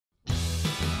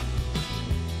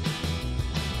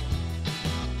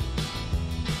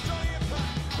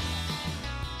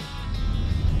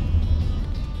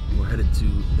to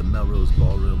the Melrose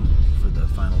Ballroom for the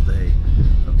final day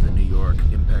of the New York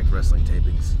Impact Wrestling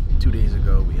tapings. 2 days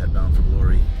ago, we had Bound for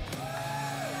Glory. You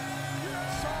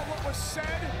saw what was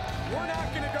said. We're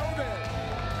not going to go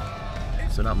there.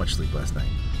 So not much sleep last night.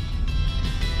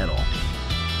 At all.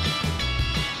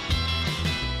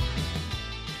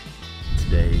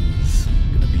 Today's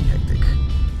gonna be hectic.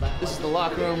 This is the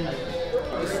locker room.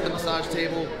 This is the massage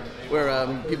table where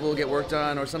people will get worked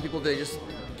on, or some people, they just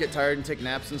get tired and take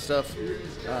naps and stuff.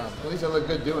 At least I look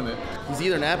good doing it. He's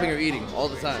either napping or eating all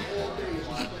the time.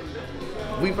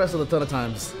 We've wrestled a ton of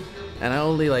times, and I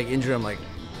only injure him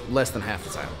less than half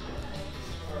the time.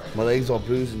 My leg's all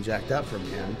bruised and jacked up from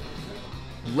him.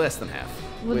 Less than half.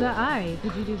 With the eye,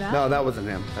 did you do that? No, that wasn't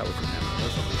him. That wasn't him.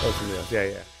 That was somebody else. Yeah,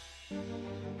 yeah.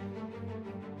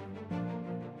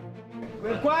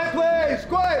 Quiet, please!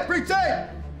 Quiet! Free tape!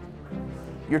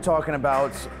 You're talking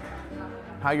about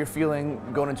how you're feeling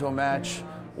going into a match,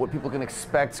 what people can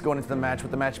expect going into the match,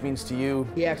 what the match means to you.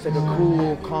 He acts like a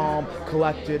cool, calm,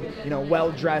 collected,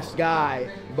 well-dressed guy,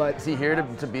 but... Is he here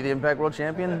to be the Impact World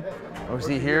Champion? Or is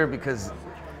he here because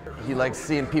he likes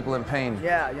seeing people in pain?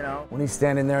 Yeah, When he's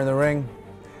standing there in the ring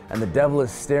and the devil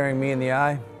is staring me in the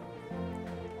eye,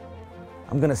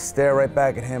 I'm gonna stare right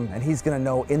back at him, and he's gonna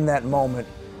know in that moment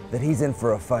that he's in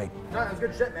for a fight. That's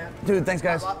good shit, man. Dude, thanks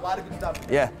guys. A lot of good stuff.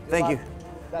 Yeah, thank you.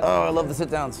 Oh, I love the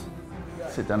sit-downs.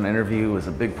 Sit-down interview was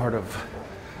a big part of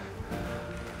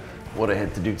what I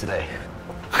had to do today.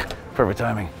 Perfect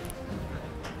timing.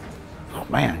 Oh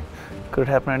man, could it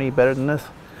happen any better than this?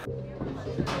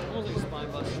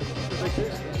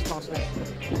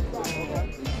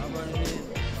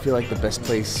 I feel like the best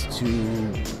place to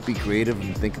be creative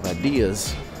and think of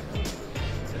ideas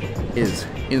is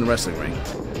in the wrestling ring.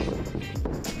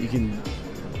 You can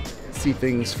see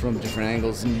things from different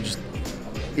angles, and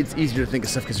it's easier to think of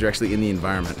stuff because you're actually in the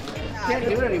environment. Can't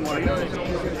do it anymore, you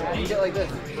get like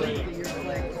this.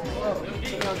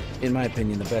 In my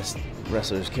opinion, the best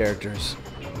wrestlers, characters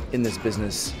in this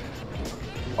business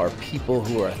are people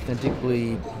who are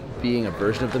authentically being a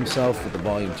version of themselves with the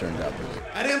volume turned up.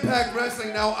 At Impact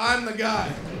Wrestling, now I'm the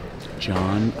guy.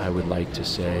 John, I would like to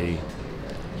say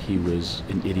he was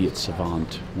an idiot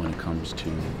savant when it comes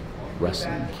to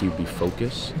wrestling. He would be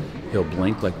focused. He'll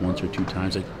blink once or two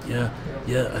times, yeah,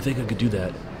 I think I could do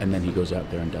that. And then he goes out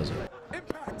there and does it.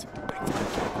 Impact.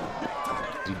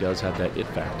 He does have that it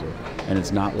factor. And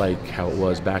it's not like how it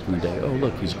was back in the day. Oh,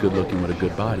 look, he's good looking with a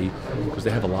good body. Because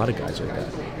they have a lot of guys like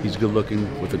that. He's good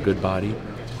looking with a good body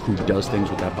who does things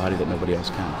with that body that nobody else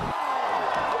can.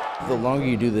 The longer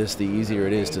you do this, the easier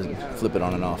it is to flip it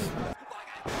on and off.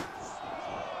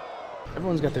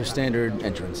 Everyone's got their standard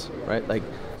entrance, right?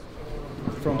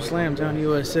 From Slamtown,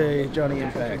 USA, Johnny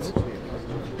Impact.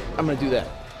 I'm gonna do that.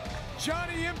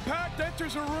 Johnny Impact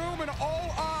enters a room and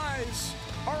all eyes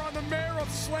are on the mayor of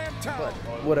Slamtown. But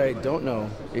what I don't know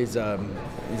is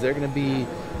there gonna be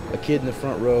a kid in the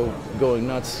front row going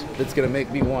nuts that's gonna make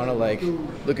me wanna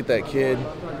look at that kid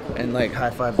and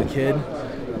high-five the kid?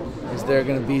 Is there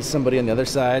gonna be somebody on the other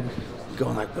side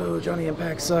going oh, Johnny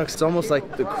Impact sucks? It's almost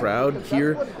like the crowd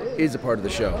here is a part of the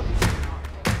show.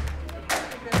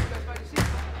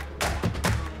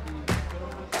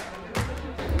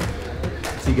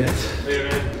 See you guys. Hey,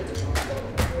 man.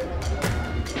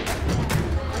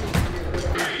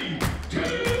 3,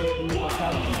 2,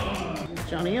 1.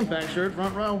 Johnny Impact shirt,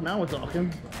 front row, now we're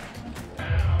talking.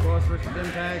 Cross versus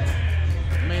Impact,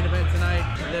 main event tonight.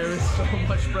 There is so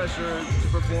much pressure to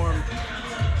perform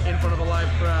in front of a live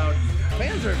crowd.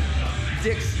 Fans are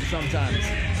dicks sometimes,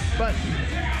 but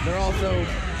they're also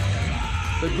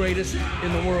the greatest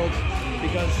in the world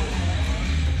because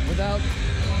without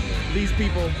these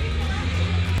people,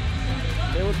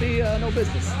 there would be no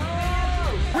business.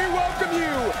 We welcome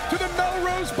you to the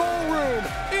Melrose Ballroom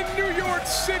in New York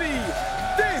City.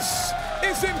 This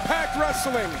is Impact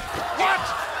Wrestling. What?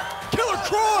 Killer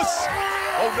Cross!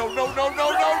 Oh, no. Dude,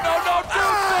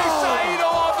 Saito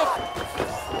on the...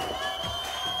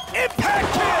 Impact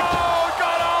kick! Oh,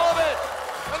 got all of it!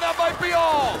 And that might be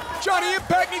all. Johnny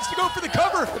Impact needs to go for the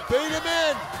cover. Bait him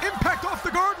in. Impact off the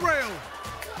guardrail.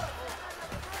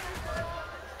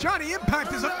 Johnny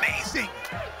Impact is amazing.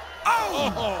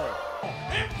 Oh!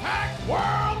 Impact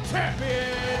World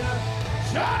Champion,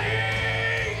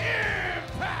 Johnny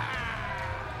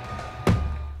Impact!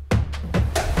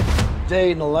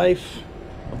 Day in the life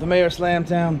of the mayor of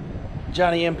Slamtown,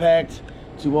 Johnny Impact.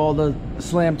 To all the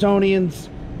Slamtonians,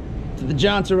 to the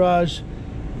Johntourage,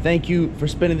 thank you for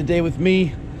spending the day with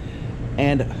me,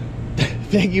 and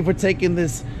thank you for taking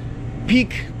this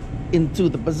peek into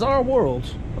the bizarre world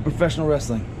of professional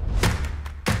wrestling.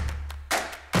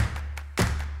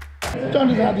 John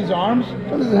doesn't have these arms.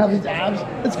 John doesn't have these abs.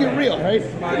 Let's get real, right?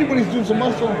 If anybody's doing some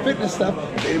muscle and fitness stuff,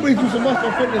 if anybody's doing some muscle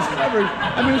and fitness coverage,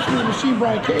 I mean, it's from the Machine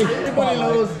Brian Cage. Everybody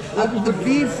knows the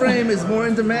V frame is more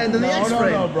in demand than the X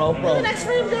frame. No, bro. You're an X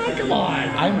frame guy? Come on.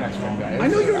 I'm an X frame guy. I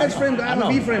know you're an X frame guy. I'm a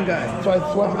V frame guy. So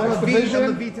I swept the next division.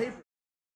 I'm the V tape.